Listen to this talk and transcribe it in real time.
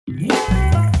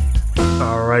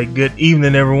All right, good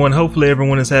evening, everyone. Hopefully,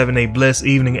 everyone is having a blessed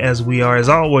evening as we are. As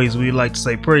always, we'd like to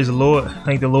say praise the Lord.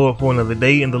 Thank the Lord for another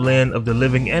day in the land of the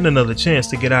living and another chance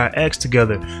to get our acts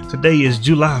together. Today is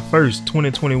July 1st,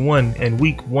 2021, and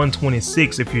week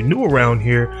 126. If you're new around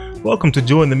here, welcome to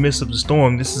Joy in the Midst of the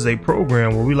Storm. This is a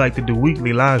program where we like to do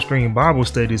weekly live stream Bible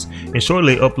studies and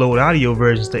shortly upload audio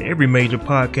versions to every major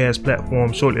podcast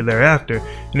platform shortly thereafter.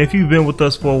 And if you've been with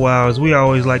us for a while, as we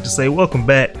always like to say, welcome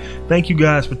back. Thank you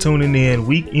guys for tuning in and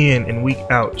week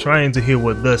out, trying to hear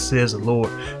what thus says the Lord.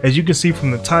 As you can see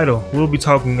from the title, we'll be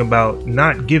talking about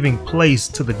not giving place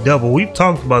to the devil. We've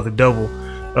talked about the devil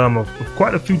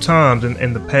quite a few times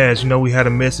in the past. We had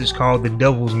a message called the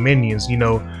devil's minions.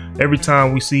 Every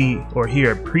time we see or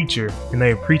hear a preacher and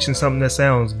they're preaching something that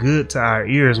sounds good to our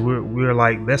ears, we're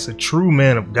like, that's a true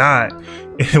man of God.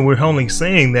 And we're only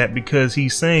saying that because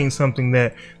he's saying something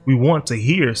that we want to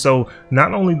hear. So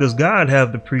not only does God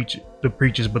have the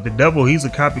preachers, but the devil, he's a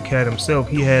copycat himself.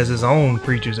 He has his own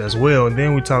preachers as well. And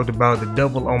then we talked about the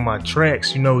devil on my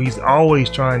tracks. He's always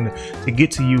trying to get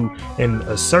to you in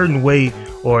a certain way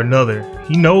or another.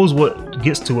 He knows what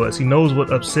gets to us. He knows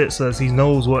what upsets us. He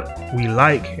knows what we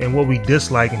like and what we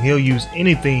dislike, and he'll use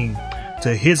anything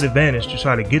to his advantage to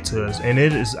try to get to us. And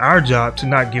it is our job to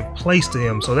not give place to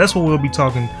him. So that's what we'll be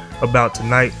talking about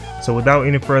tonight. So without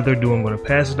any further ado, I'm going to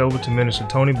pass it over to Minister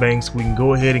Tony Banks. We can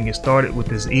go ahead and get started with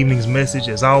this evening's message.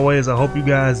 As always, I hope you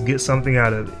guys get something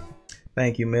out of it.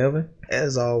 Thank you, Melvin.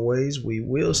 As always, we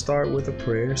will start with a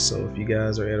prayer. So if you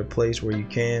guys are at a place where you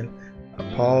can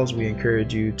pause, we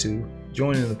encourage you to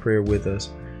join in the prayer with us.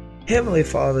 Heavenly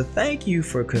Father, thank you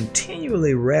for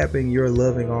continually wrapping your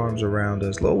loving arms around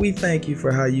us. Lord, we thank you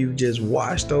for how you've just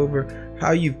watched over,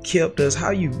 how you've kept us, how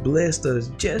you've blessed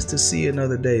us just to see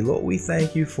another day. Lord, we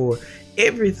thank you for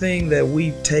everything that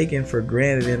we've taken for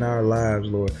granted in our lives,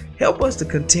 Lord. Help us to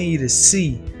continue to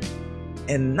see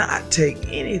and not take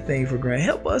anything for granted.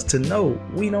 Help us to know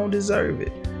we don't deserve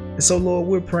it. And so, Lord,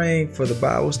 we're praying for the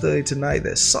Bible study tonight,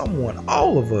 that someone,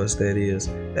 all of us that is,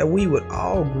 that we would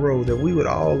all grow, that we would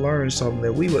all learn something,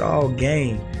 that we would all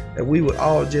gain, that we would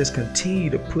all just continue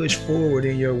to push forward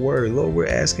in your word. Lord, we're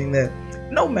asking that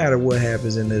no matter what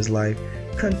happens in this life,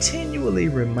 continually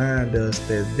remind us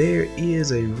that there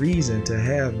is a reason to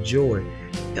have joy.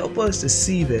 Help us to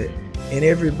see that in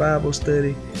every Bible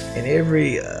study, in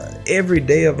every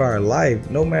day of our life,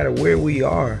 no matter where we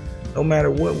are, no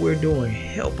matter what we're doing.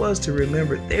 Help us to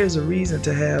remember there's a reason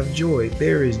to have joy.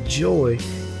 There is joy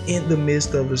in the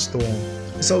midst of the storm.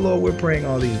 So, Lord, we're praying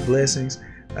all these blessings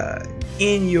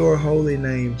in your holy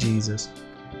name, Jesus.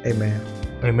 Amen.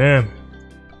 Amen.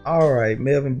 All right,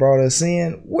 Melvin brought us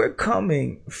in. We're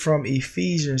coming from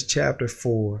Ephesians chapter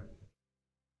 4.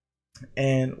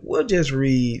 And we'll just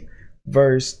read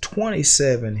verse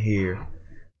 27 here.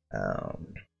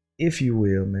 If you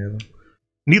will, Melvin.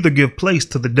 Neither give place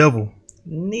to the devil.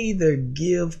 Neither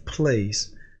give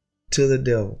place to the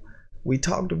devil. We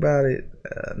talked about it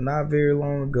not very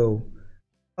long ago.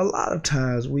 A lot of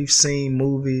times we've seen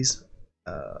movies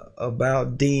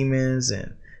about demons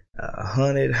and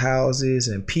haunted houses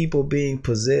and people being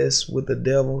possessed with the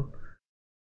devil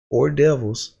or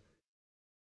devils.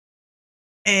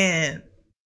 And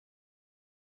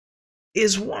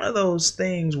it's one of those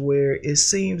things where it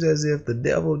seems as if the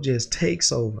devil just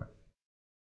takes over.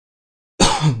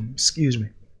 Excuse me.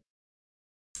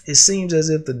 It seems as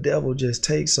if the devil just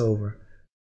takes over.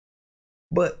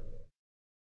 But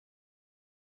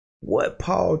what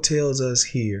Paul tells us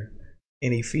here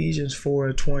in Ephesians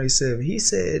 4:27, he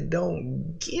said,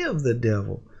 don't give the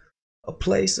devil a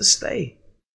place to stay,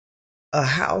 a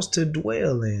house to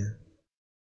dwell in.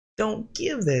 Don't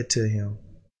give that to him.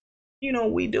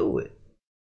 We do it.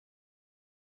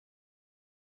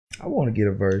 I want to get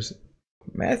a verse.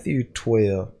 Matthew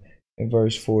 12. In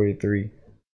verse 43.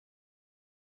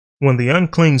 When the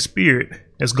unclean spirit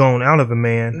has gone out of a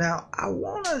man. Now, I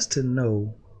want us to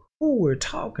know who we're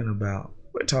talking about.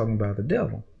 We're talking about the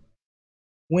devil.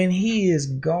 When he is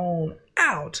gone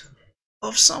out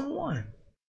of someone.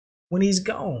 When he's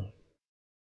gone.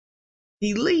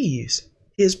 He leaves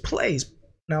his place.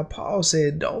 Now, Paul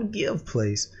said, don't give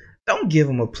place. Don't give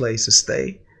him a place to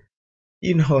stay.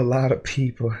 A lot of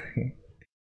people...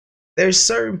 There's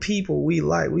certain people we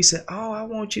like. We say, oh, I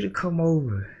want you to come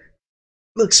over.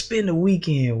 Look, spend the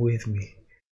weekend with me.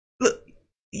 Look,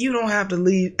 you don't have to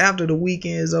leave after the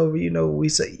weekend is over. We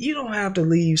say, you don't have to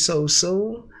leave so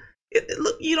soon.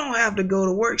 Look, you don't have to go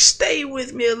to work. Stay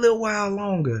with me a little while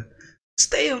longer.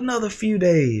 Stay another few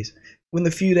days. When the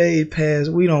few days pass,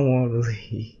 we don't want to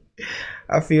leave.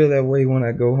 I feel that way when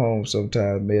I go home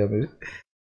sometimes, Melvin.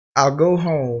 I'll go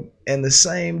home, and the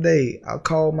same day I'll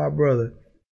call my brother.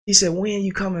 He said, when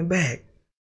you coming back?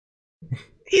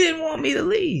 He didn't want me to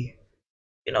leave.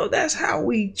 You know, that's how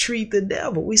we treat the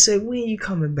devil. We say, when you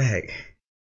coming back?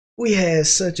 We had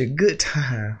such a good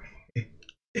time.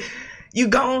 You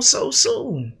gone so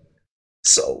soon.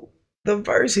 So the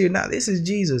verse here, now this is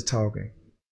Jesus talking.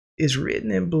 It's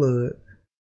written in blood.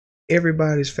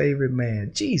 Everybody's favorite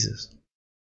man, Jesus.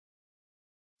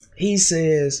 He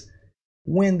says,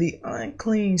 when the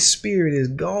unclean spirit is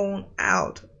gone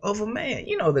out of a man,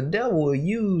 you know, the devil will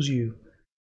use you,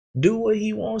 do what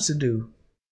he wants to do,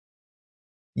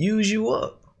 use you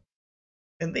up,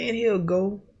 and then he'll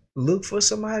go look for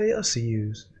somebody else to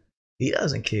use. He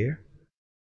doesn't care.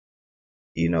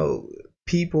 You know,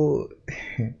 people,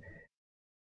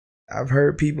 I've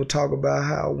heard people talk about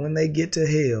how when they get to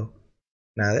hell,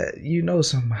 now that you know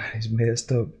somebody's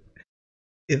messed up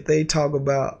if they talk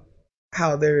about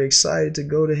how they're excited to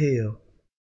go to hell,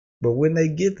 but when they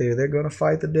get there, they're going to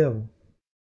fight the devil.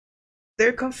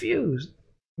 They're confused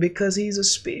because he's a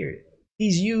spirit.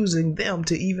 He's using them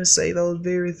to even say those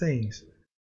very things.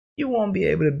 You won't be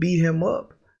able to beat him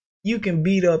up. You can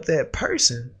beat up that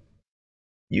person.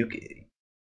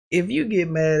 If you get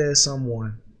mad at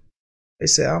someone, they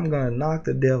say, I'm going to knock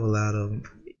the devil out of him.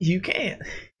 You can't.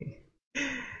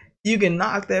 You can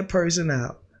knock that person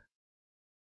out.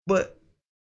 But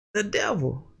the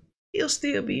devil, he'll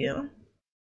still be in him.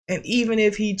 And even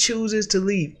if he chooses to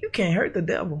leave, you can't hurt the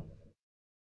devil.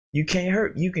 You can't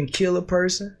hurt. You can kill a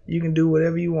person. You can do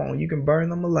whatever you want. You can burn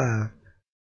them alive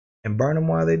and burn them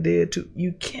while they're dead too.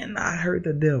 You cannot hurt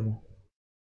the devil.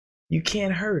 You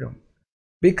can't hurt him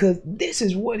because this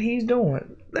is what he's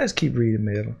doing. Let's keep reading,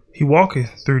 Melvin. He walketh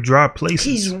through dry places.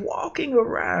 He's walking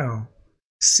around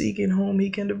seeking whom he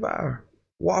can devour,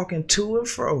 walking to and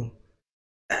fro.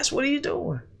 That's what he's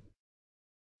doing.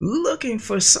 Looking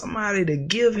for somebody to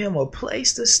give him a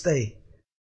place to stay.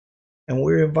 And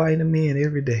we're inviting him in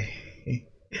every day.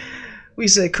 We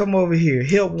say, come over here,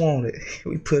 help wanted.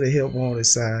 We put a help wanted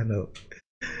sign up.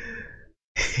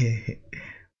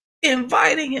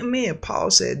 Inviting him in. Paul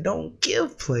said, don't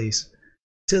give place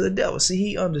to the devil. See,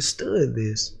 he understood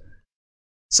this.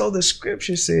 So the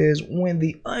scripture says, when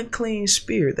the unclean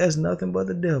spirit, that's nothing but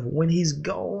the devil, when he's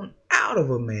gone out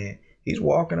of a man, he's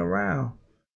walking around.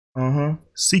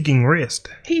 Seeking rest.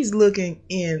 He's looking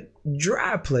in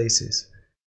dry places.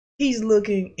 He's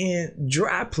looking in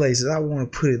dry places. I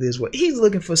want to put it this way. He's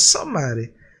looking for somebody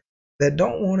that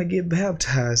don't want to get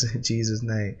baptized in Jesus'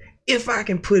 name. If I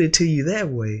can put it to you that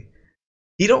way.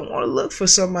 He don't want to look for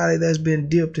somebody that's been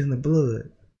dipped in the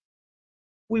blood.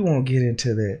 We won't get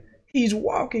into that. He's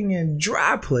walking in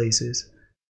dry places.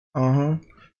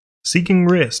 Seeking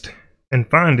rest and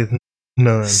findeth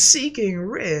none. Seeking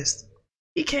rest.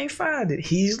 He can't find it.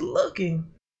 He's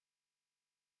looking.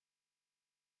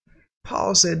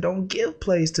 Paul said, don't give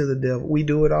place to the devil. We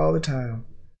do it all the time.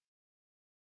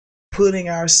 Putting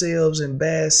ourselves in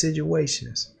bad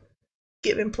situations.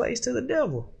 Giving place to the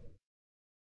devil.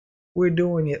 We're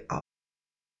doing it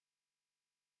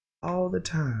all the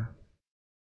time.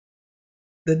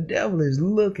 The devil is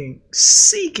looking,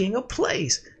 seeking a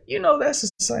place. You know, that's the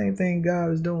same thing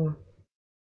God is doing.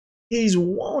 He's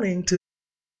wanting to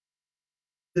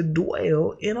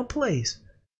dwell in a place.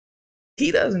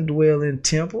 He doesn't dwell in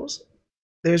temples.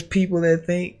 There's people that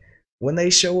think when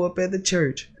they show up at the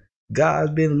church,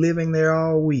 God's been living there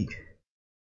all week.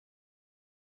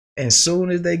 And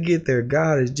soon as they get there,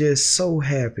 God is just so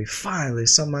happy. Finally,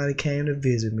 somebody came to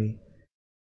visit me.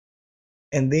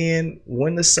 And then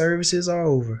when the services are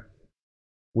over,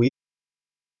 we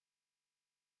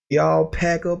all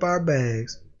pack up our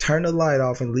bags, turn the light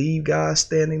off, and leave God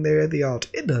standing there at the altar.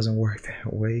 It doesn't work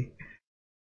that way.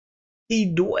 He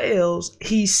dwells,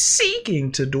 he's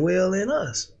seeking to dwell in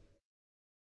us.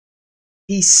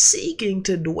 He's seeking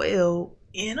to dwell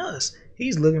in us.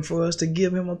 He's looking for us to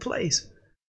give him a place.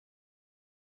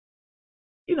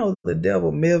 You know, the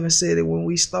devil, Melvin said it when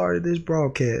we started this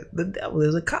broadcast, the devil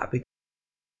is a copycat.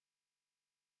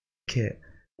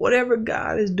 Whatever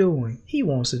God is doing, he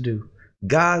wants to do.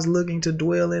 God's looking to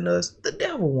dwell in us. The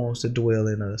devil wants to dwell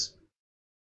in us.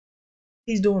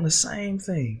 He's doing the same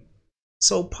thing.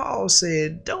 So Paul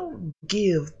said, don't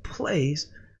give place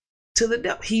to the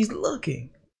devil. He's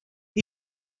looking.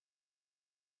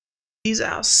 He's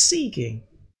out seeking,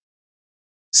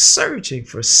 searching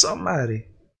for somebody.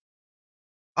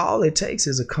 All it takes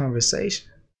is a conversation.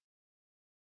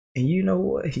 And you know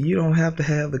what? You don't have to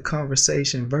have the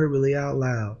conversation verbally out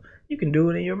loud. You can do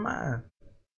it in your mind.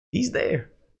 He's there.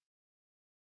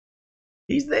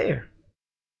 He's there.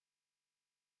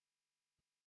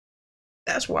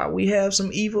 That's why we have some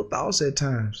evil thoughts at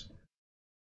times.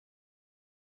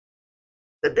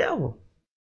 The devil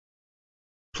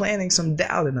planting some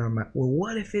doubt in our mind. Well,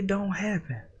 what if it don't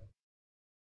happen?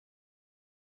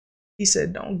 He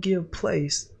said, don't give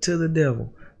place to the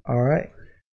devil. All right.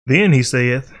 Then he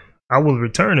saith, I will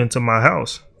return into my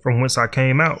house from whence I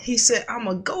came out. He said, I'm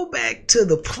going to go back to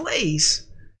the place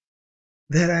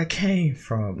that I came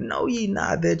from. Know ye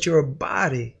not that your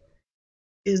body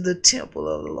is the temple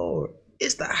of the Lord?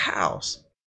 It's the house,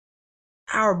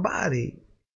 our body.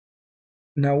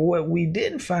 Now, what we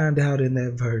didn't find out in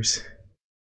that verse,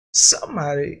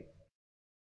 somebody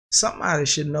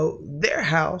should know their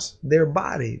house, their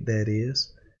body, that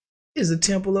is the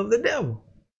temple of the devil.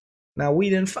 Now, we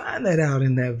didn't find that out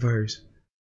in that verse,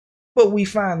 but we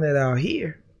find that out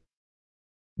here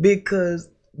because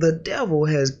the devil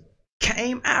has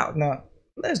came out. Now,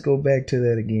 let's go back to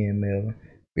that again, Melvin,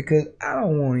 because I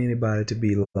don't want anybody to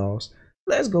be lost.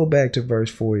 Let's go back to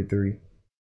verse 43.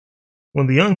 When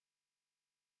the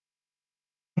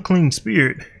unclean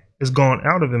spirit is gone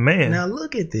out of a man. Now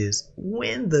look at this.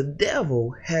 When the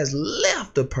devil has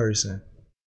left a person,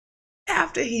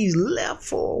 after he's left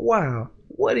for a while,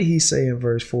 what did he say in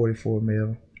verse 44,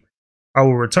 Melvin? I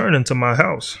will return into my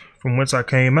house from whence I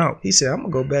came out. He said, I'm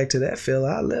going to go back to that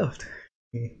fella I left.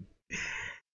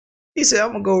 He said,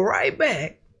 I'm going to go right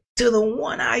back to the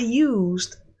one I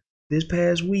used this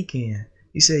past weekend.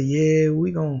 He said, yeah,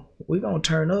 we're gonna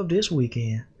turn up this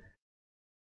weekend.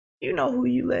 You know who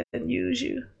you letting use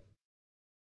you?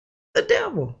 The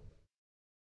devil.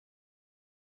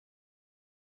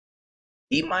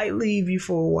 He might leave you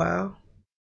for a while.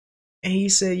 And he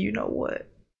said, you know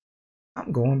what?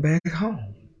 I'm going back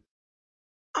home.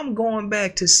 I'm going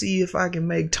back to see if I can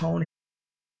make Tony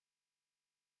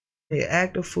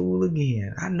act a fool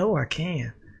again. I know I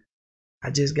can.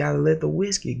 I just got to let the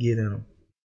whiskey get in him.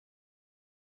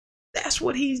 That's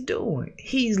what he's doing.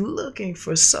 He's looking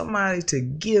for somebody to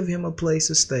give him a place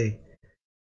to stay.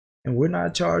 And we're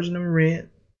not charging him rent.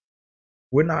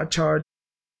 We're not charging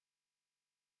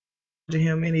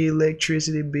him any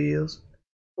electricity bills.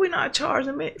 We're not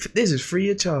charging him any. This is free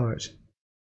of charge.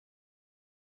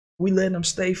 We letting him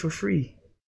stay for free.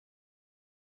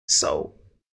 So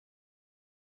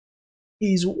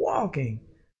he's walking,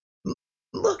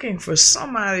 looking for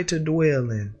somebody to dwell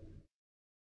in.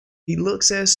 He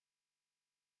looks at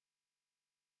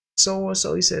so and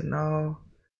so. He said, no,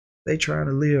 they trying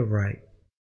to live right.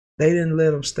 They didn't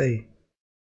let him stay.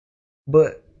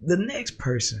 But the next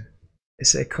person, they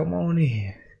said, come on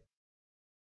in.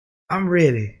 I'm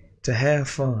ready to have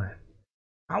fun.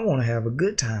 I want to have a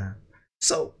good time.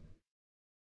 So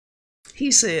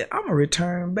he said, I'm going to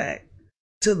return back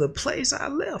to the place I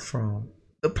left from,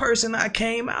 the person I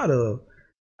came out of.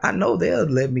 I know they'll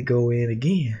let me go in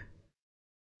again.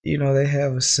 You know, they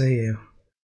have a saying,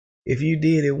 if you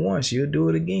did it once, you'll do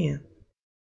it again.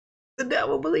 The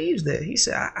devil believes that. He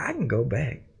said, I can go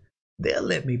back. They'll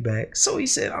let me back. So he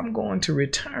said, I'm going to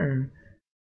return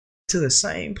to the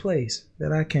same place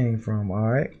that I came from, all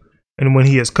right? And when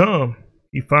he has come,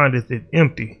 he findeth it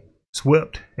empty,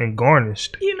 swept, and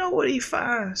garnished. You know what he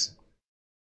finds?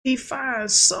 He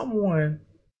finds someone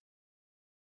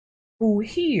who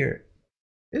here,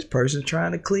 this person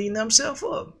trying to clean themselves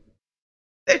up.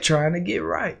 They're trying to get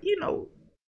right. You know,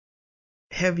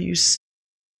 have you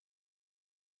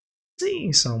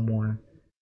seen someone?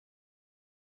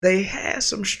 They had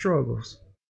some struggles.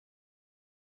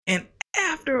 And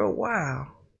after a while,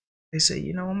 they say,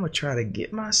 you know, I'm going to try to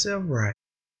get myself right.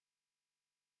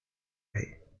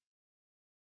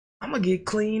 I'm going to get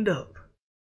cleaned up.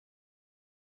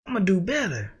 I'm going to do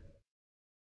better.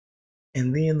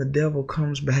 And then the devil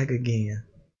comes back again.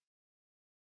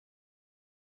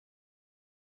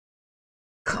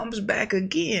 Comes back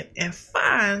again and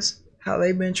finds how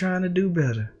they've been trying to do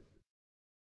better.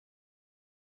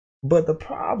 But the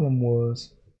problem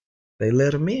was they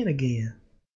let him in again.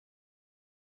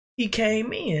 He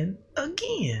came in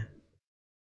again.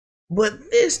 But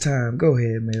this time, go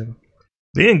ahead, Melvin.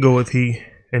 Then goeth he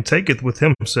and taketh with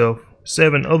himself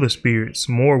 7 other spirits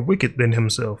more wicked than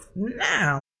himself.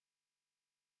 Now,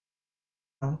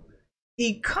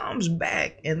 he comes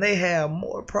back and they have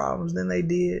more problems than they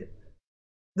did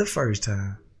the first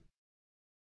time.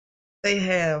 They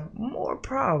have more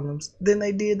problems than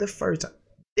they did the first time.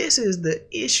 This is the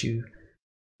issue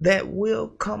that will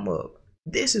come up.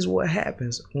 This is what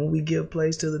happens when we give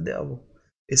place to the devil.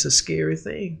 It's a scary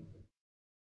thing.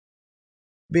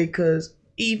 Because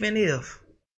even if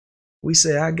we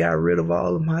say, I got rid of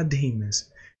all of my demons,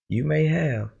 you may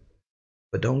have,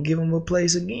 but don't give them a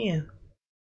place again.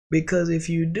 Because if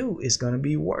you do, it's going to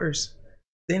be worse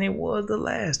than it was the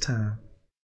last time.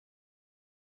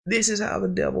 This is how the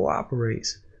devil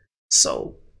operates.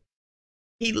 So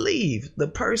he leaves. The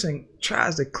person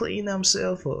tries to clean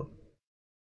themselves up.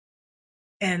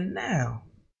 And now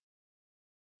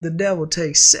the devil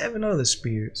takes 7 other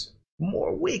spirits,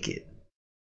 more wicked.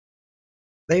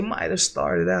 They might have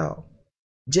started out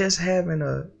just having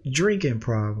a drinking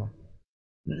problem.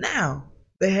 Now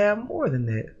they have more than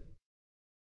that.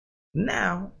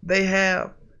 Now they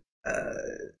have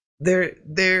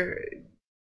they're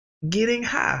getting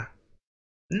high.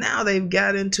 Now they've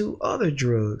got into other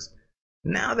drugs.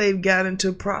 Now they've got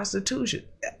into prostitution.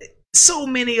 So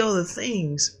many other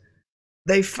things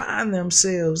they find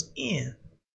themselves in.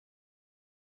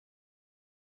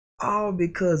 All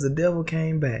because the devil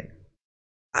came back.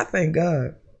 I thank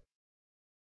God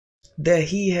that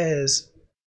he has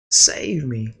saved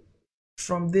me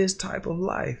from this type of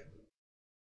life.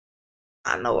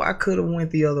 I know I could have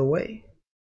went the other way.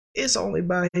 It's only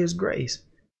by his grace.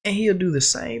 And he'll do the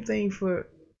same thing for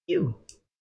you.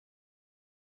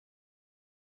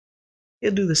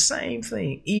 He'll do the same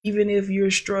thing, even if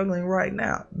you're struggling right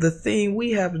now. The thing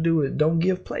we have to do is don't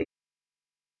give place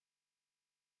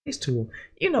to him.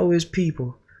 You know, his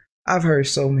people. I've heard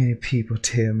so many people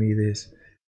tell me this.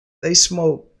 They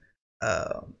smoke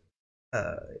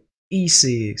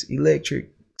e-cigs,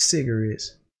 electric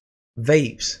cigarettes,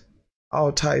 vapes,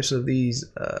 all types of these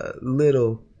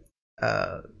little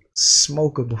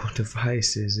smokable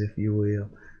devices, if you will.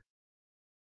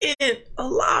 And a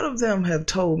lot of them have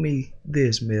told me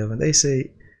this, Melvin. They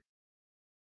say,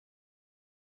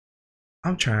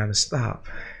 I'm trying to stop.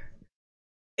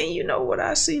 And you know what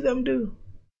I see them do?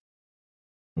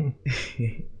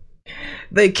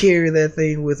 They carry that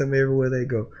thing with them everywhere they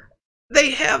go.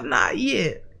 They have not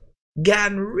yet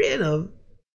gotten rid of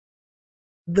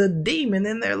the demon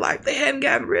in their life. They hadn't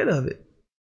gotten rid of it.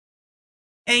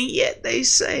 And yet they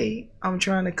say, I'm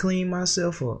trying to clean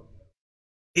myself up.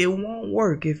 It won't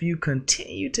work if you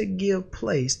continue to give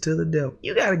place to the devil.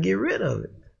 You got to get rid of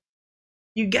it.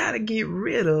 You got to get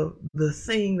rid of the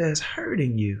thing that's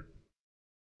hurting you.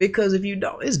 Because if you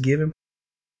don't, it's giving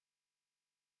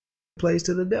place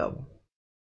to the devil.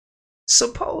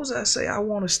 Suppose I say I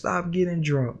want to stop getting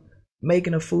drunk,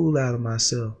 making a fool out of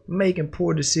myself, making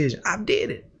poor decisions. I did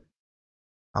it.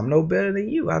 I'm no better than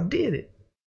you. I did it.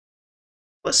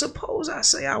 But suppose I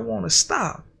say I want to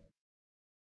stop.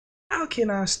 How can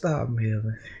I stop,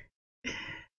 Melvin?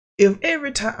 If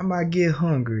every time I get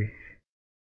hungry,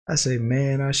 I say,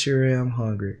 man, I sure am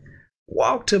hungry.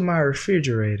 Walk to my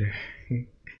refrigerator.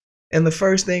 And the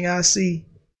first thing I see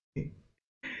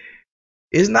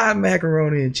is not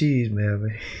macaroni and cheese,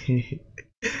 Melvin.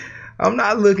 I'm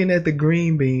not looking at the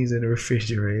green beans in the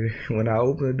refrigerator when I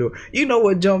open the door. You know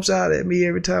what jumps out at me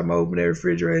every time I open that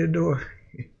refrigerator door?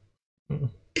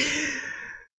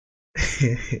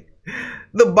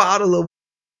 The bottle of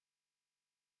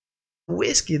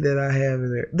whiskey that I have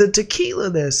in there. The tequila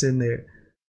that's in there.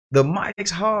 The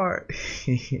Mike's Hard.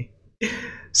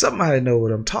 Somebody know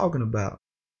what I'm talking about.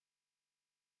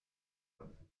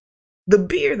 The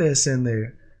beer that's in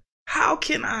there. How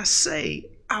can I say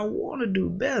I want to do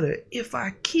better if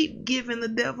I keep giving the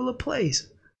devil a place?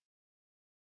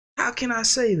 How can I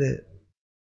say that?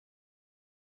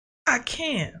 I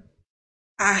can't.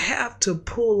 I have to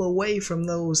pull away from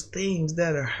those things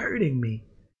that are hurting me.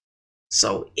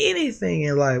 So anything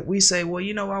in life, we say, well,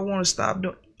 you know, I want to stop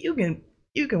doing. You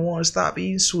can want to stop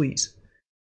eating sweets.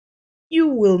 You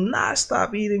will not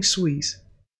stop eating sweets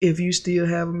if you still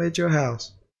have them at your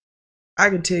house. I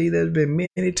can tell you there's been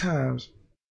many times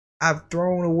I've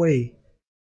thrown away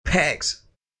packs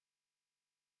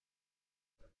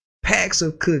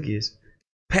of cookies,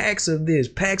 packs of this,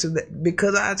 packs of that,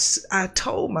 because I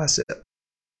told myself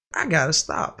I gotta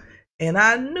stop. And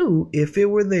I knew if it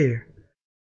were there,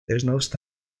 there's no stopping.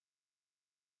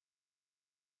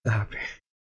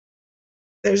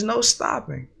 There's no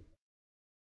stopping.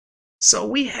 So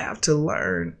we have to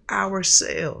learn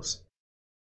ourselves.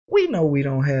 We know we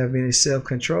don't have any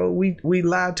self-control. We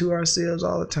lie to ourselves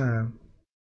all the time.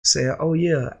 Say, oh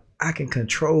yeah, I can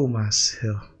control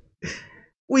myself.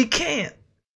 We can't.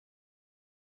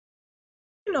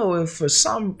 You know, if for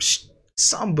some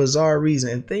bizarre reason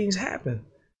and things happen,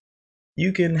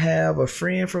 you can have a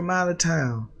friend from out of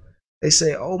town. They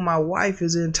say, oh, my wife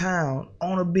is in town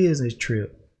on a business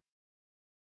trip.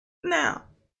 Now,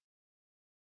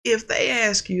 if they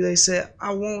ask you, they say,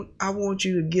 I want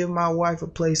you to give my wife a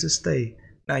place to stay.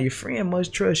 Now, your friend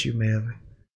must trust you, Melvin.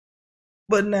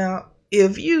 But now,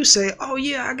 if you say, oh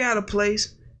yeah, I got a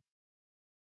place,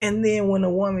 and then when the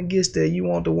woman gets there, you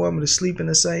want the woman to sleep in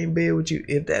the same bed with you,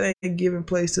 if that ain't giving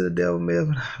place to the devil,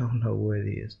 Melvin, I don't know what it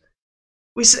is.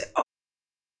 We say,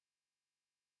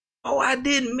 Oh, I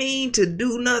didn't mean to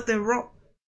do nothing wrong.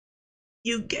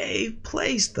 You gave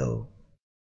place, though,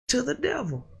 to the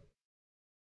devil.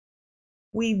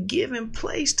 We've given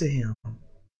place to him.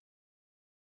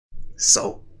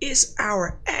 So it's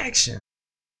our actions.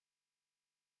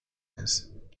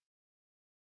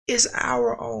 It's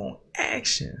our own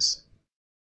actions.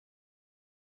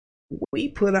 We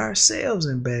put ourselves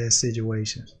in bad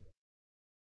situations.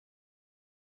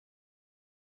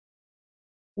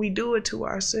 We do it to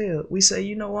ourselves. We say,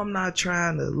 you know, I'm not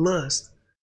trying to lust.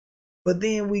 But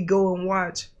then we go and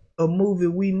watch a movie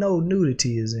we know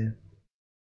nudity is in.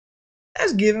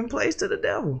 That's giving place to the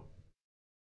devil.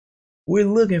 We're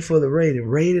looking for the rating,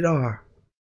 rated R.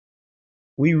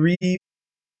 We read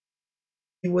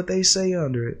what they say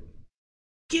under it.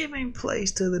 Giving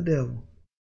place to the devil.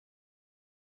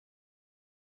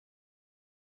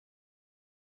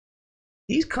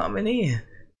 He's coming in.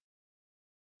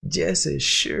 Just as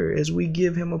sure as we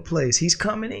give him a place, he's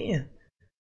coming in.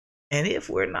 And if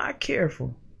we're not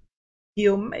careful,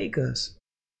 he'll make us.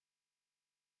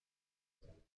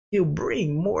 He'll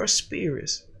bring more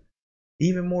spirits,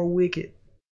 even more wicked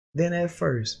than at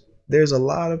first. There's a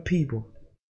lot of people.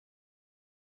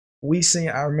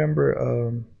 I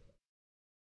remember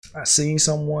I seen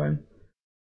someone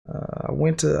I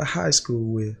went to high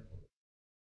school with.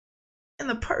 And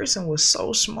the person was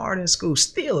so smart in school,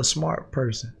 still a smart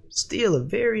person, still a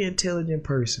very intelligent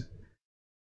person.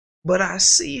 But I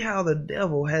see how the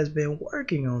devil has been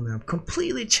working on them,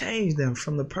 completely changed them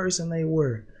from the person they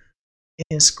were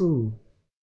in school.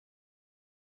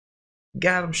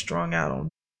 Got them strung out on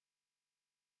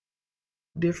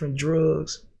different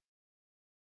drugs,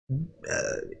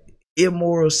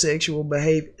 immoral sexual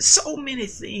behavior, so many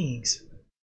things.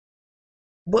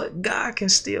 But God can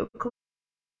still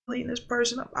clean this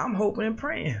person up. I'm hoping and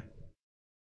praying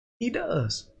he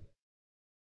does.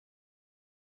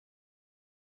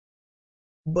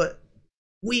 But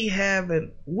we have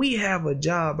a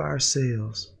job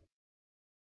ourselves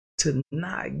to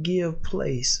not give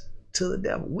place to the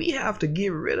devil. We have to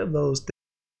get rid of those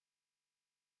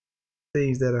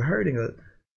things that are hurting us.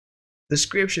 The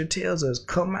scripture tells us,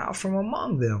 come out from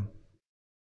among them.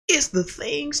 It's the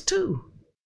things too.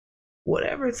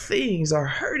 Whatever things are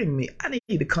hurting me, I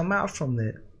need to come out from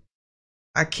that.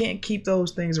 I can't keep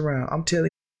those things around. I'm telling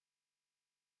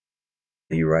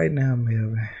you right now,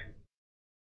 Melvin.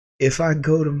 If I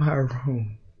go to my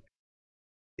room,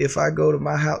 if I go to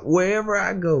my house, wherever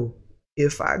I go,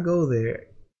 if I go there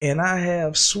and I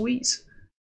have sweets,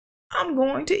 I'm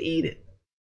going to eat it.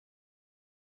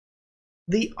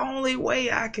 The only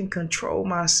way I can control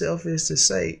myself is to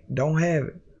say, don't have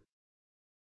it.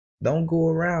 Don't go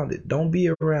around it. Don't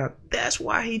be around it. That's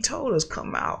why he told us,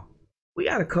 come out. We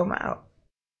got to come out.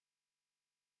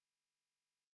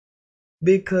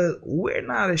 Because we're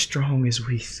not as strong as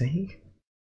we think.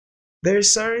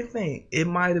 There's certain things, it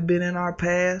might have been in our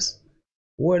past,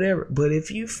 whatever. But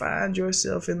if you find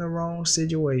yourself in the wrong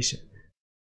situation,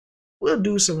 we'll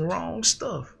do some wrong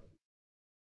stuff.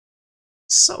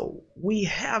 So we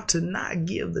have to not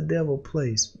give the devil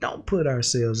place. Don't put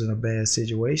ourselves in a bad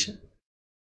situation.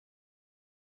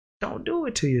 Don't do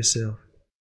it to yourself.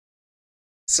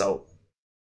 So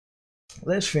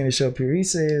let's finish up here. He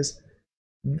says,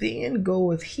 then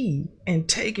goeth he and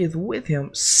taketh with him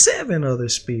 7 other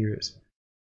spirits.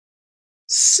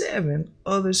 7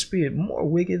 other spirits, more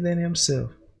wicked than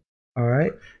himself. All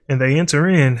right. And they enter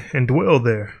in and dwell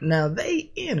there. Now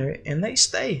they enter and they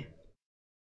stay.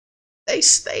 They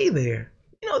stay there.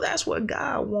 You know, that's what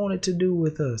God wanted to do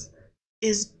with us,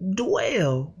 is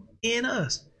dwell in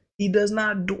us. He does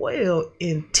not dwell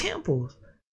in temples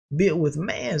built with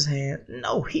man's hand.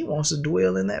 No, he wants to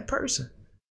dwell in that person.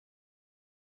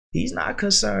 He's not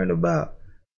concerned about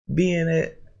being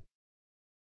at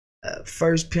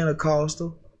First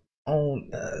Pentecostal on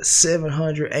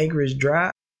 700 Anchorage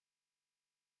Drive.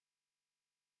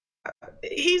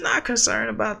 He's not concerned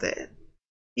about that.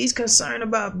 He's concerned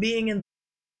about being in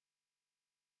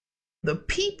the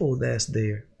people that's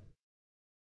there.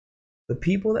 The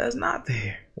people that's not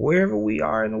there. Wherever we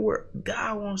are in the world,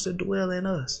 God wants to dwell in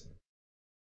us.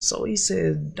 So he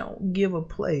says, don't give a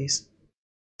place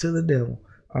to the devil.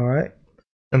 All right.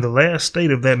 And the last state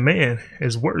of that man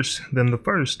is worse than the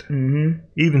first.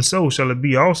 Even so shall it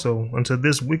be also unto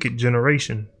this wicked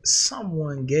generation.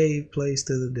 Someone gave place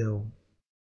to the devil.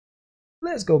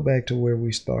 Let's go back to where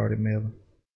we started, Melvin.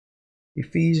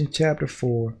 Ephesians chapter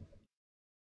 4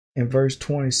 and verse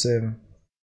 27.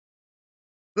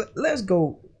 Let's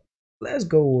go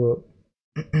up.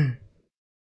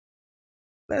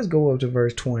 Let's go up to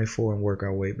verse 24 and work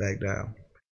our way back down.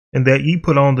 And that ye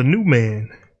put on the new man,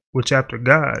 which after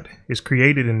God is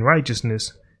created in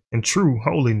righteousness and true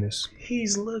holiness.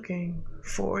 He's looking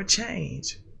for a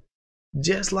change.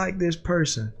 Just like this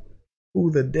person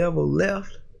who the devil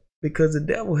left, because the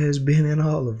devil has been in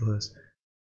all of us.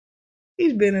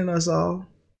 He's been in us all.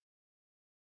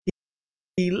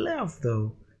 He left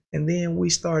though, and then we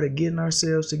started getting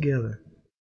ourselves together.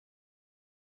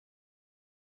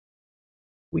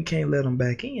 We can't let him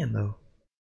back in though.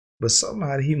 But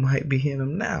somebody, he might be in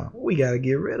him now. We got to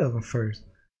get rid of him first.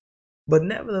 But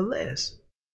nevertheless,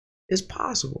 it's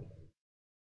possible.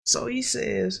 So he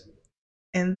says,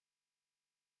 and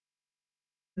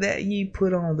that ye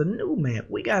put on the new man.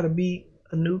 We got to be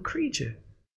a new creature.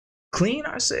 Clean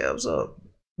ourselves up.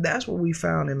 That's what we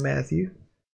found in Matthew.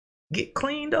 Get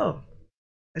cleaned up.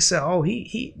 They said, oh,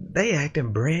 they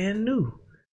acting brand new.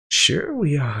 Sure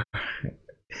we are.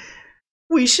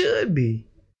 We should be.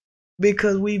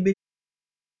 Because we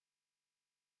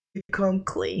become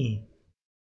clean.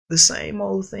 The same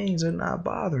old things are not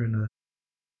bothering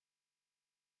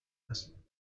us.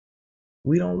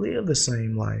 We don't live the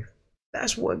same life.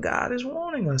 That's what God is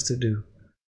wanting us to do.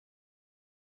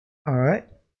 All right.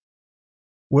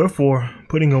 Wherefore,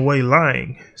 putting away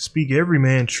lying, speak every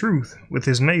man truth with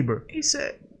his neighbor. He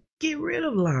said, get rid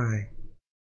of lying.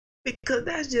 Because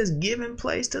that's just giving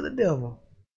place to the devil.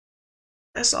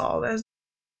 That's all that's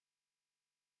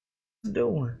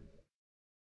doing.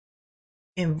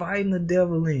 Inviting the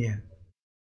devil in.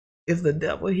 If the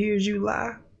devil hears you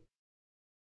lie,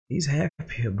 he's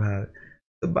happy about it.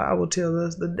 The Bible tells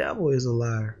us the devil is a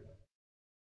liar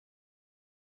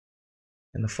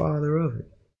and the father of it.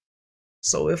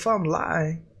 So if I'm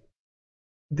lying,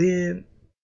 then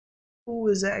who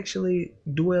is actually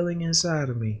dwelling inside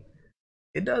of me?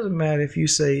 It doesn't matter if you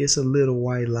say it's a little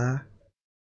white lie.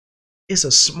 It's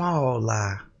a small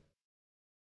lie.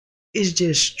 It's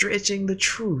just stretching the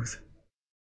truth.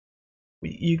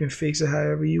 You can fix it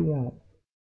however you want.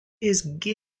 It's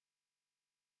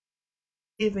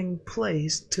giving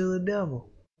place to the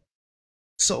devil.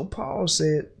 So Paul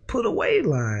said, put away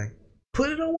lying. Put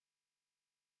it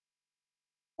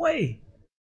away.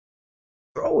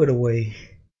 Throw it away.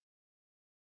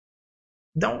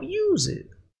 Don't use it.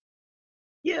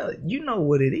 Yeah, you know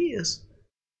what it is.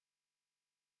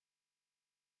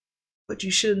 But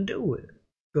you shouldn't do it.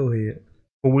 Go ahead.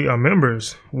 For we are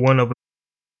members one of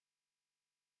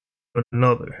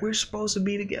another. We're supposed to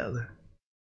be together.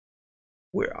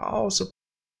 We're all supposed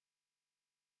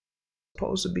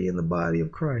to be in the body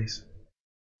of Christ.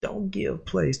 Don't give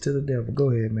place to the devil. Go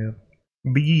ahead, Mel.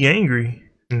 Be ye angry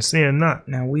and sin not.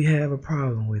 Now we have a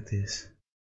problem with this.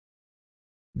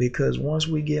 Because once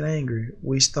we get angry,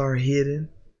 we start hitting.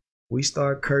 We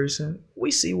start cursing.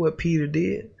 We see what Peter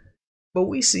did. But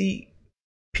we see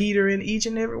Peter in each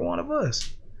and every one of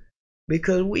us.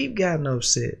 Because we've gotten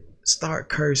upset. Start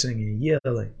cursing and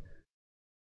yelling.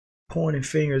 Pointing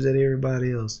fingers at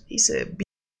everybody else. He said,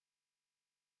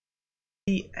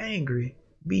 be angry.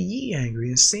 Be ye angry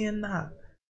and sin not.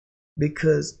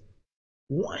 Because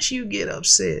once you get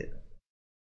upset,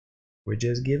 we're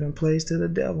just giving place to the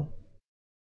devil.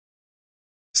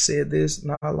 Said this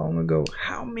not long ago.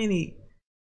 How many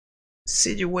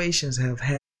situations have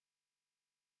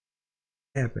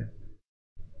happened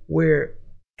where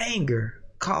anger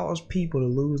caused people to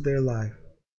lose their life?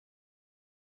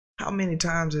 How many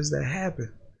times has that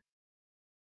happened?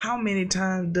 How many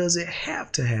times does it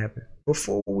have to happen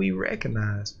before we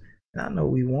recognize? And I know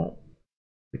we won't,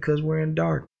 because we're in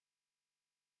darkness.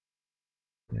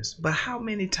 But how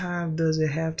many times does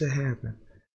it have to happen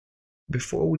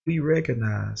before we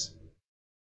recognize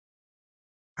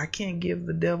I can't give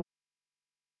the devil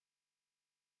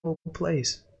a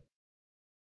place?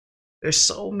 There's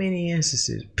so many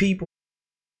instances. People,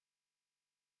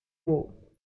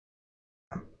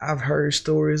 I've heard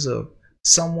stories of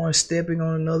someone stepping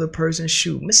on another person's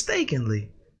shoe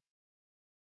mistakenly,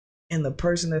 and the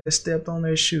person that stepped on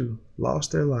their shoe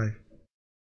lost their life.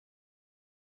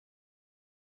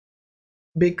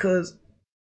 Because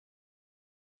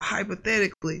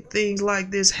hypothetically, things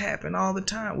like this happen all the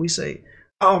time. We say,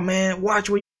 oh man, watch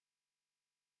where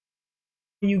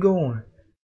you going.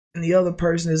 And the other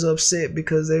person is upset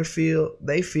because they feel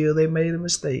they made a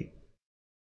mistake.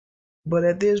 But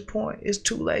at this point, it's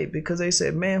too late, because they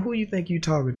said, man, who you think you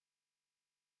talking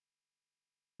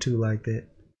to like that?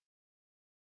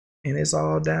 And it's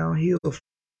all downhill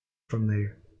from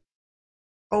there.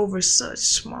 Over such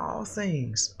small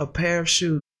things, a pair of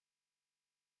shoes.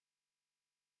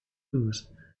 Who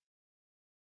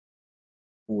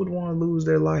would want to lose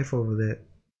their life over that?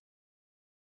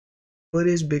 But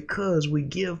it's because we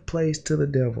give place to the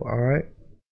devil, all right?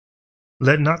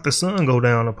 Let not the sun go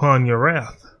down upon your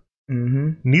wrath.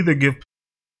 Neither give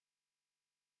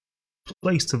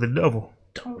place to the devil.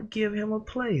 Don't give him a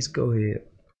place. Go ahead.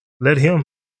 Let him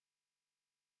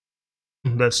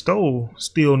that stole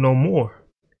steal no more.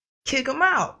 Kick him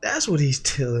out. That's what he's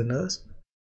telling us.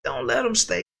 Don't let him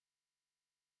stay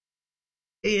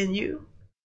in you.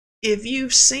 If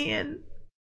you've sinned,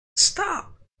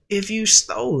 stop. If you've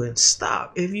stolen,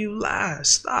 stop. If you lie,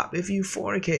 stop. If you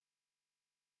fornicate,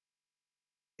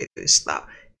 stop.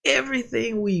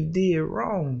 Everything we did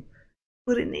wrong,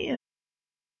 put an end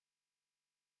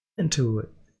into it.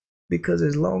 Because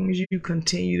as long as you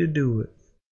continue to do it,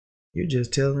 you're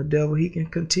just telling the devil he can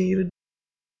continue to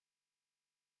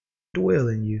dwell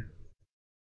in you.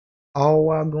 All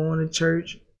while going to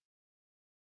church,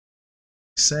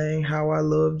 saying how I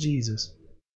love Jesus.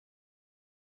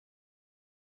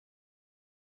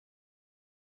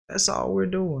 That's all we're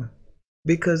doing.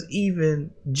 Because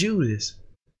even Judas,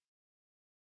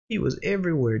 he was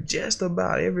everywhere, just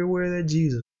about everywhere that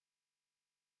Jesus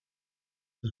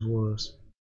was.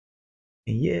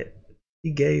 And yet,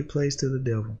 he gave place to the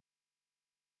devil.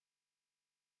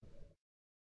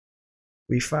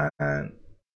 We find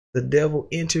the devil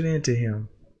entered into him,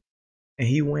 and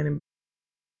he went and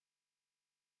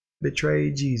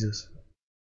betrayed Jesus.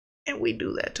 And we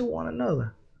do that to one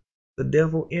another. The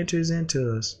devil enters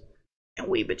into us, and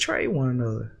we betray one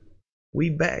another. We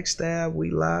backstab, we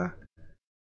lie,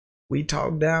 we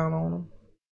talk down on them,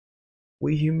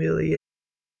 we humiliate.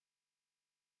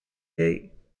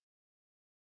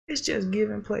 It's just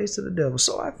giving place to the devil.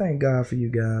 So I thank God for you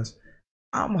guys.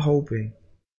 I'm hoping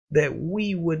that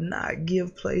we would not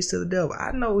give place to the devil.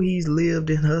 I know he's lived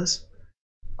in us,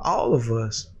 all of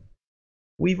us.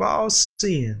 We've all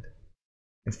sinned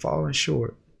and fallen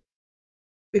short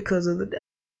because of the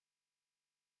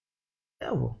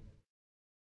devil.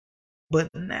 But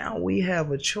now we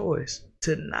have a choice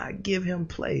to not give him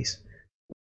place.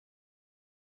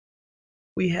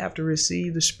 We have to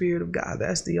receive the Spirit of God.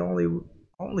 That's the only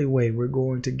way we're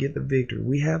going to get the victory.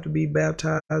 We have to be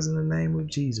baptized in the name of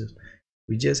Jesus.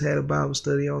 We just had a Bible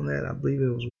study on that. I believe it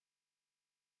was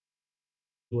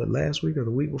last week or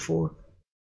the week before?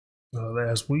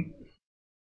 Last week.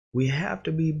 We have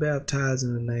to be baptized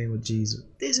in the name of Jesus.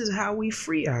 This is how we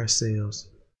free ourselves.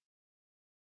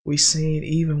 We seen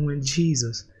even when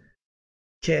Jesus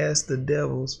cast the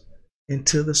devils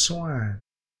into the swine,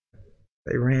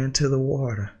 they ran to the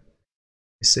water.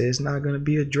 It says it's not going to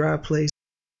be a dry place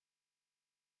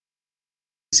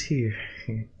here.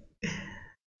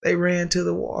 They ran to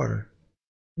the water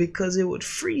because it would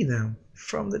free them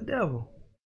from the devil.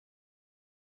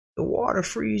 The water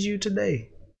frees you today.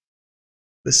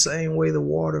 The same way the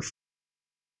water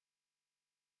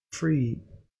freed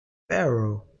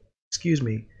the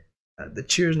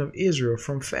children of Israel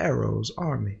from Pharaoh's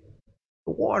army.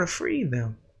 The water freed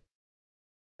them.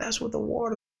 That's what the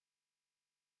water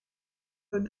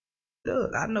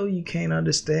does. I know you can't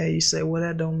understand. You say, well,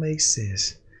 that don't make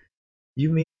sense. You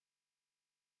mean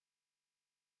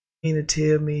to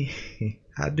tell me?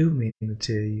 I do mean to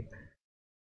tell you.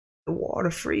 The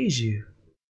water frees you.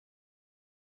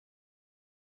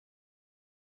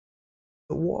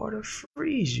 The water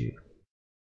frees you.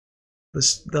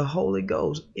 The Holy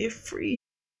Ghost, it frees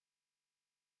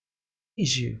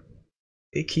you.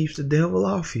 It keeps the devil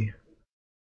off you.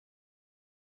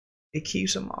 It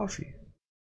keeps him off you.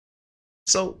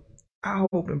 So I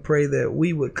hope and pray that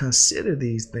we would consider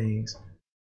these things,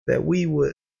 that we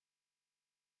would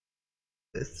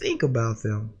think about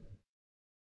them.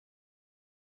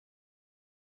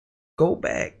 Go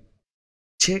back,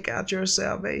 check out your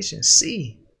salvation,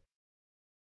 see.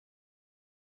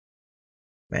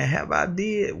 Man, have I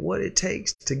did what it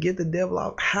takes to get the devil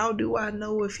out? How do I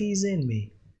know if he's in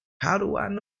me? How do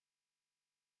I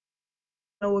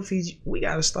know if he's... We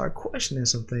got to start questioning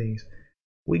some things.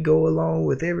 We go along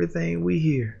with everything we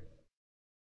hear,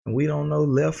 and we don't know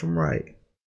left from right.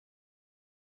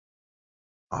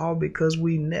 All because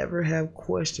we never have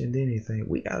questioned anything.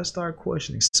 We got to start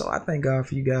questioning. So I thank God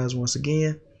for you guys once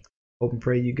again. Hope and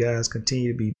pray you guys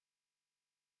continue to be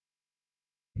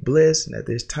blessed. And at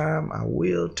this time, I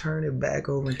will turn it back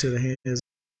over into the hands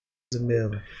of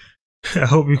Melvin. I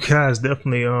hope you guys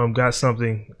definitely got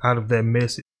something out of that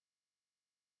message.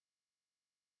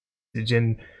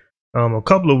 And a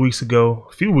few weeks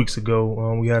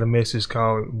ago, we had a message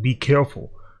called "Be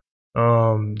Careful."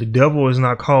 The devil is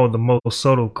not called the most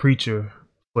subtle creature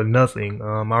for nothing.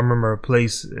 I remember a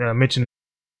place I mentioned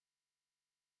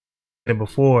it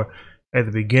before at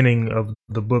the beginning of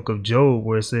the book of Job,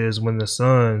 where it says when the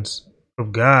sons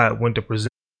of God went to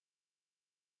present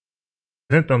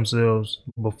themselves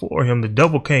before him, the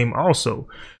devil came also,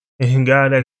 and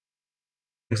God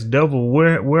devil,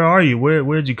 where are you?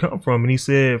 Where'd you come from? And he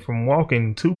said, from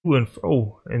walking to and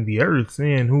fro in the earth,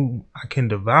 seeing who I can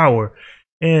devour.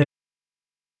 And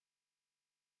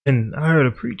I heard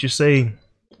a preacher say,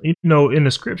 in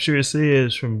the scripture it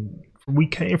says, from we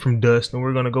came from dust and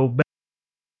we're gonna go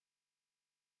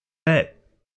back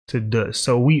to dust.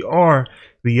 So we are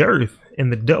the earth,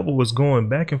 and the devil was going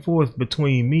back and forth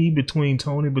between me, between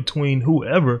Tony, between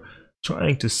whoever,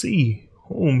 trying to see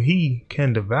whom he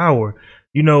can devour.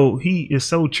 He is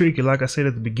so tricky. Like I said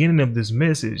at the beginning of this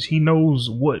message, he knows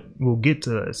what will get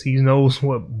to us. He knows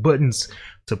what buttons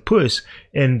to push.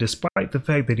 And despite the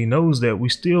fact that he knows that, we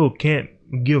still can't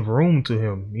give room to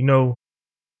him.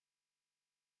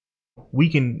 We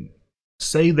can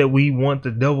say that we want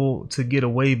the devil to get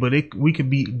away, but we could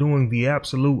be doing the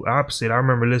absolute opposite. I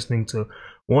remember listening to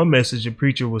one message a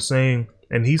preacher was saying,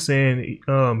 and he's saying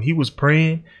he was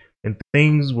praying and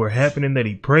things were happening that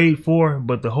he prayed for,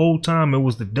 but the whole time it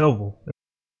was the devil.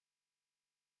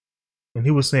 And he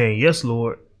was saying, yes,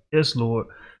 Lord, to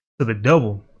the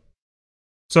devil.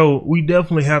 So we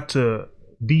definitely have to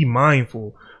be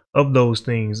mindful of those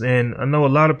things. And I know a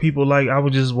lot of people, like I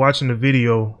was just watching a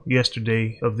video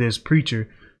yesterday of this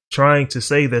preacher trying to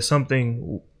say that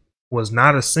something was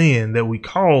not a sin that we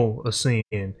call a sin.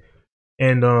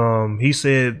 And he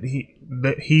said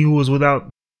that he who was without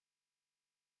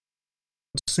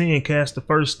sin cast the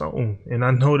first stone. And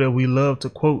I know that we love to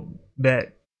quote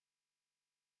that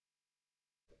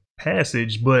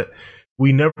passage, but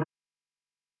we never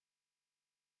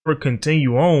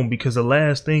continue on, because the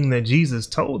last thing that Jesus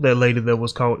told that lady that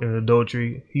was caught in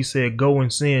adultery, he said, go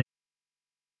and sin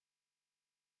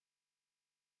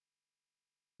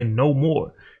and no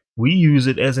more. We use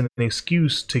it as an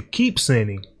excuse to keep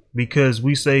sinning, because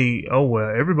we say, oh well,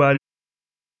 everybody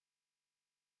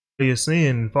is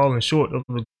sin and falling short of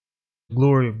the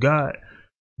glory of God.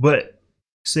 But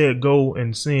he said, go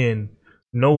and sin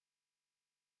no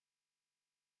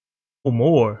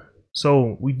more.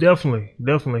 So we definitely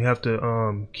have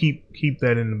to keep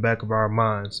that in the back of our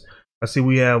minds. I see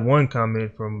we have one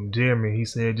comment from Jeremy. He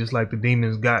said, just like the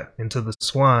demons got into the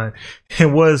swine.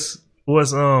 And what's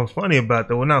funny about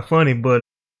that, well, not funny, but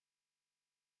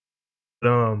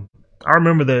I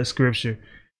remember that scripture.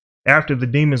 After the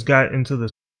demons got into the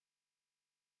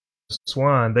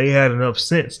swine, they had enough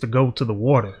sense to go to the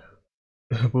water.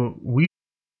 But we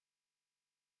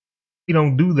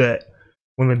don't do that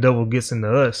when the devil gets into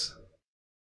us.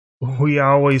 We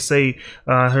always say,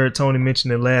 I heard Tony mention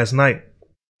it last night,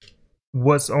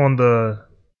 what's on the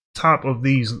top of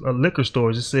these liquor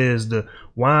stores? It says the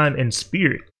wine and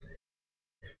spirit,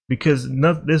 because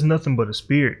there's nothing but a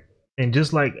spirit. And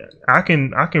just like I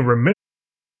can remember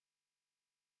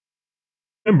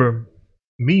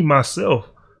me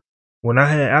myself, when I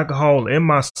had alcohol in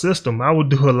my system, I would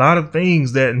do a lot of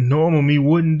things that normal me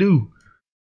wouldn't do.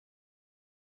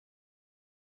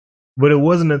 But it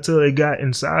wasn't until it got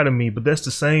inside of me. But that's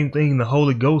the same thing the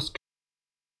Holy Ghost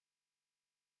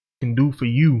can do for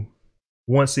you.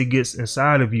 Once it gets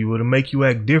inside of you, it'll make you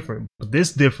act different. But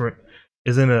this different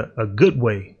is in a good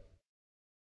way.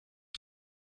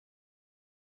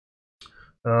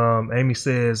 Amy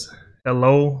says,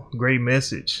 hello, great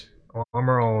message.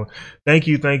 Armor on. Thank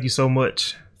you so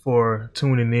much for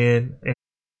tuning in.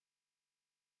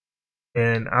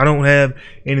 And I don't have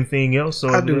anything else. So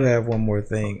I do have one more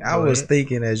thing. I was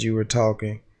thinking as you were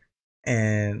talking,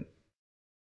 and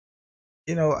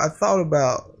I thought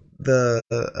about the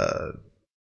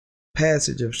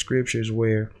passage of scriptures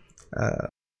where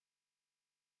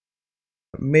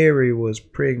Mary was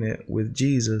pregnant with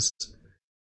Jesus,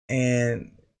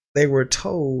 and they were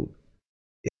told,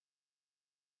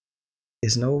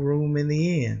 there's no room in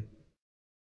the inn.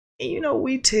 And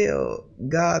we tell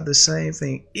God the same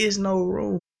thing. Is no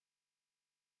room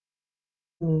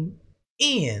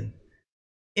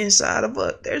inside of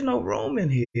us. There's no room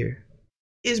in here.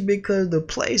 It's because the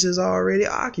place is already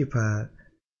occupied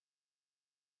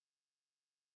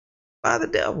by the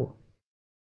devil.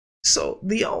 So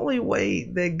the only way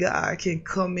that God can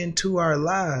come into our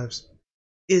lives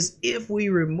is if we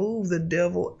remove the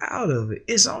devil out of it.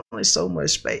 It's only so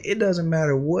much space. It doesn't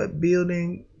matter what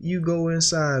building you go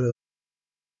inside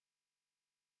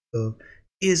of.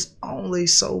 It's only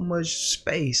so much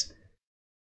space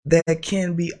that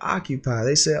can be occupied.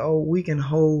 They say, oh, we can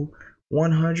hold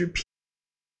 100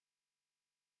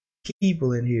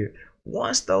 people in here.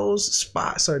 Once those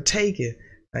spots are taken,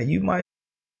 now you might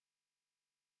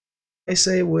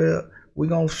say, well, we're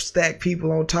going to stack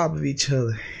people on top of each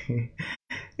other.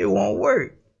 It won't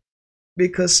work,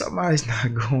 because somebody's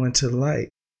not going to light.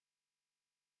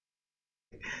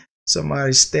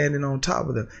 Somebody's standing on top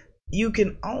of them. you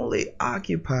can only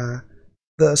occupy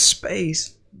the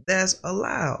space that's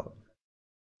allowed.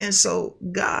 And so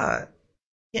God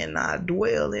cannot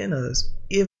dwell in us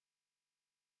if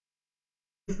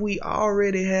we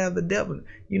already have the devil.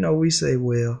 You know, we say,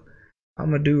 well, I'm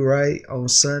going to do right on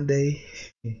Sunday.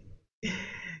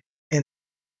 And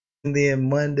then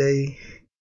Monday,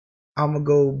 I'm going to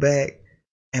go back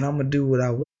and I'm going to do what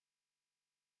I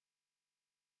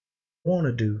want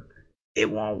to do. It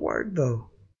won't work though.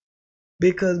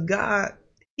 Because God,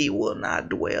 He will not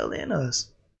dwell in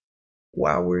us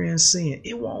while we're in sin.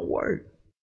 It won't work.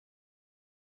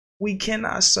 We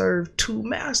cannot serve two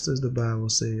masters, the Bible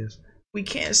says. We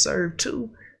can't serve two.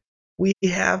 We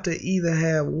have to either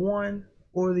have one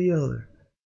or the other.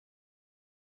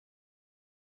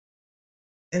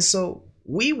 And so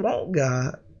we want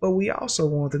God, but we also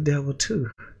want the devil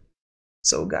too.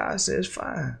 So God says,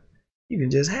 fine, you can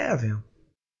just have him.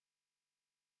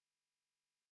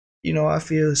 You know, I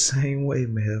feel the same way,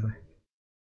 Melvin.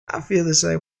 I feel the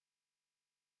same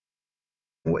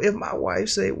way. If my wife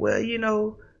say, well, you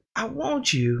know, I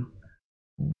want you,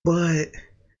 but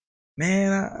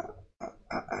man,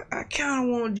 I kind of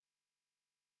want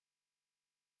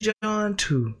John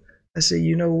too. I say,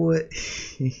 you know what?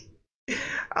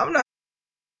 I'm not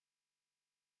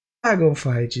gonna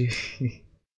fight you.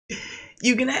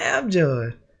 You can have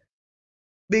John,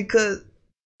 because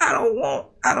I don't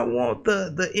want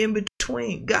the in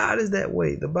between. God is that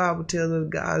way. The Bible tells us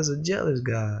God is a jealous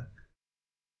God.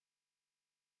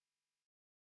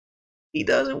 He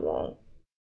doesn't want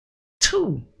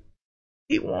two.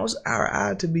 He wants our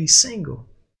eye to be single.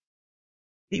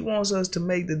 He wants us to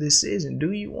make the decision.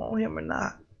 Do you want him or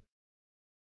not?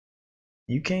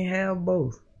 You can't have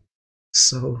both.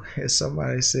 So as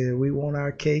somebody said, we want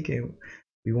our cake and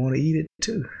we want to eat it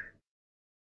too.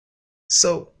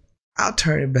 So I'll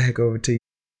turn it back over to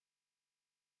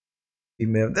you,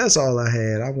 Mel. That's all I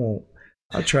had.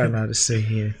 I'll try not to say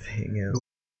anything else.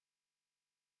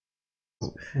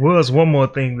 Was one more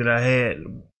thing that I had,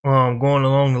 going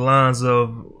along the lines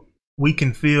of, we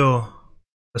can feel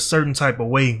a certain type of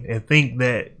way and think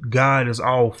that God is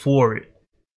all for it,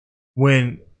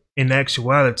 when in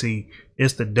actuality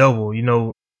it's the devil. You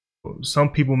know,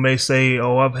 some people may say,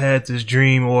 oh, I've had this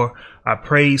dream, or I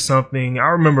prayed something. I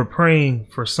remember praying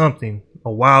for something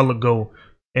a while ago,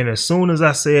 and as soon as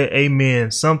I said amen,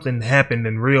 something happened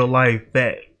in real life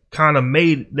that kind of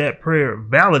made that prayer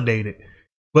validated.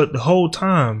 But the whole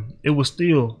time, it was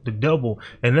still the devil.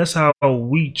 And that's how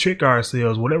we trick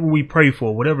ourselves. Whatever we pray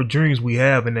for, whatever dreams we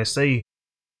have, and that say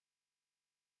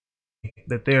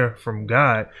that they're from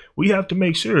God, we have to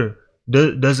make sure,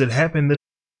 does it happen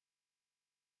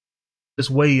this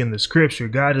way in the scripture?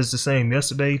 God is the same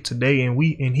yesterday, today,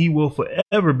 and he will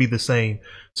forever be the same.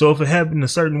 So if it happened a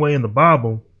certain way in the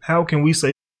Bible, how can we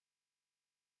say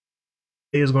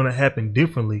is going to happen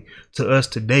differently to us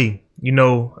today? You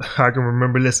know, I can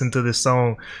remember listening to this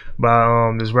song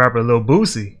by this rapper Lil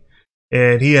Boosie,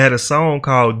 and he had a song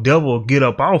called Devil Get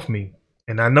Up Off Me.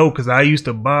 And I know, because I used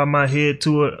to bob my head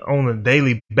to it on a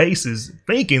daily basis,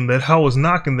 thinking that I was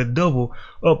knocking the devil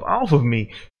up off of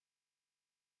me.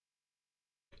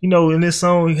 You know, in this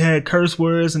song, he had curse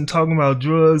words and talking about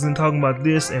drugs and talking about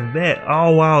this and that,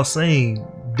 all while saying,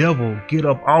 devil, get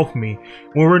up off me,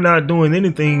 when we're not doing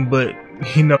anything but,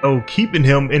 you know, keeping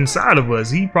him inside of us.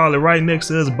 He probably right next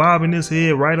to us, bobbing his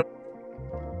head right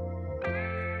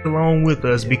along with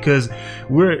us, because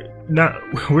we're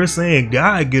saying,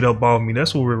 God, get up off me.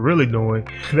 That's what we're really doing.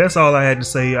 That's all I had to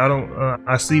say.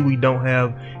 I see we don't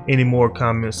have any more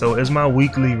comments. So as my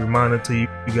weekly reminder to you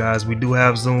guys, we do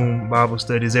have Zoom Bible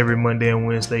studies every Monday and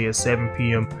Wednesday at 7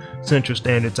 p.m. Central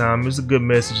Standard Time. It's a good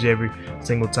message every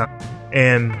single time.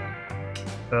 And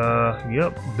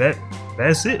yep,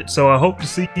 that's it. So I hope to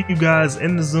see you guys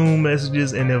in the Zoom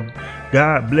messages, and if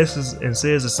God blesses and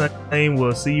says the same,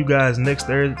 we'll see you guys next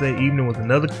Thursday evening with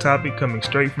another topic coming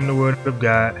straight from the Word of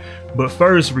God. But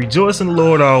first, rejoice in the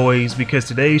Lord always, because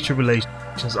today's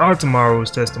tribulations are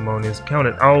tomorrow's testimonies. Count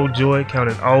it all joy, count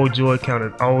it all joy, count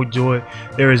it all joy.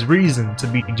 There is reason to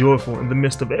be joyful in the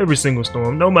midst of every single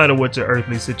storm, no matter what your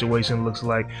earthly situation looks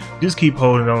like. Just keep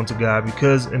holding on to God,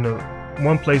 because in the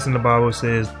one place in the Bible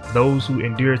says, those who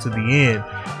endure to the end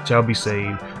shall be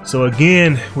saved. So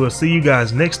again, we'll see you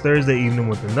guys next Thursday evening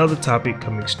with another topic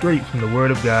coming straight from the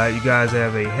Word of God. You guys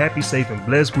have a happy, safe, and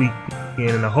blessed weekend,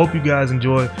 and I hope you guys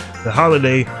enjoy the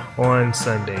holiday on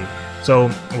Sunday. So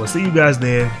we'll see you guys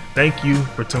then. Thank you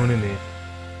for tuning in.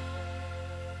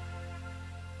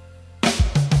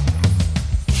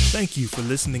 Thank you for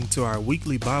listening to our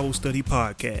weekly Bible study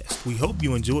podcast. We hope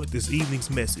you enjoyed this evening's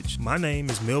message. My name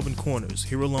is Melvin Corners,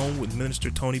 here along with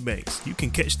Minister Tony Banks. You can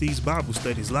catch these Bible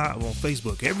studies live on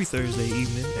Facebook every Thursday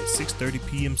evening at 6:30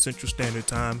 p.m. Central Standard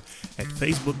Time at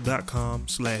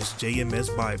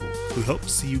facebook.com/JMS Bible. We hope to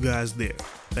see you guys there.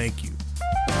 Thank you.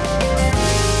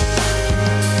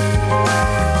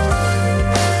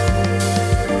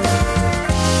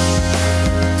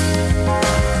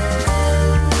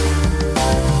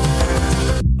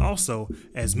 Also,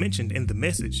 as mentioned in the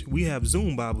message, we have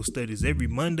Zoom Bible studies every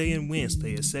Monday and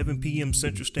Wednesday at 7 p.m.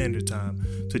 Central Standard Time.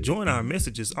 To join our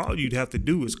messages, all you'd have to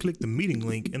do is click the meeting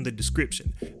link in the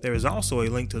description. There is also a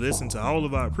link to listen to all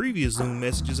of our previous Zoom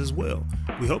messages as well.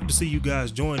 We hope to see you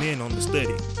guys join in on the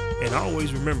study. And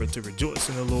always remember to rejoice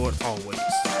in the Lord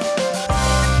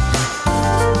always.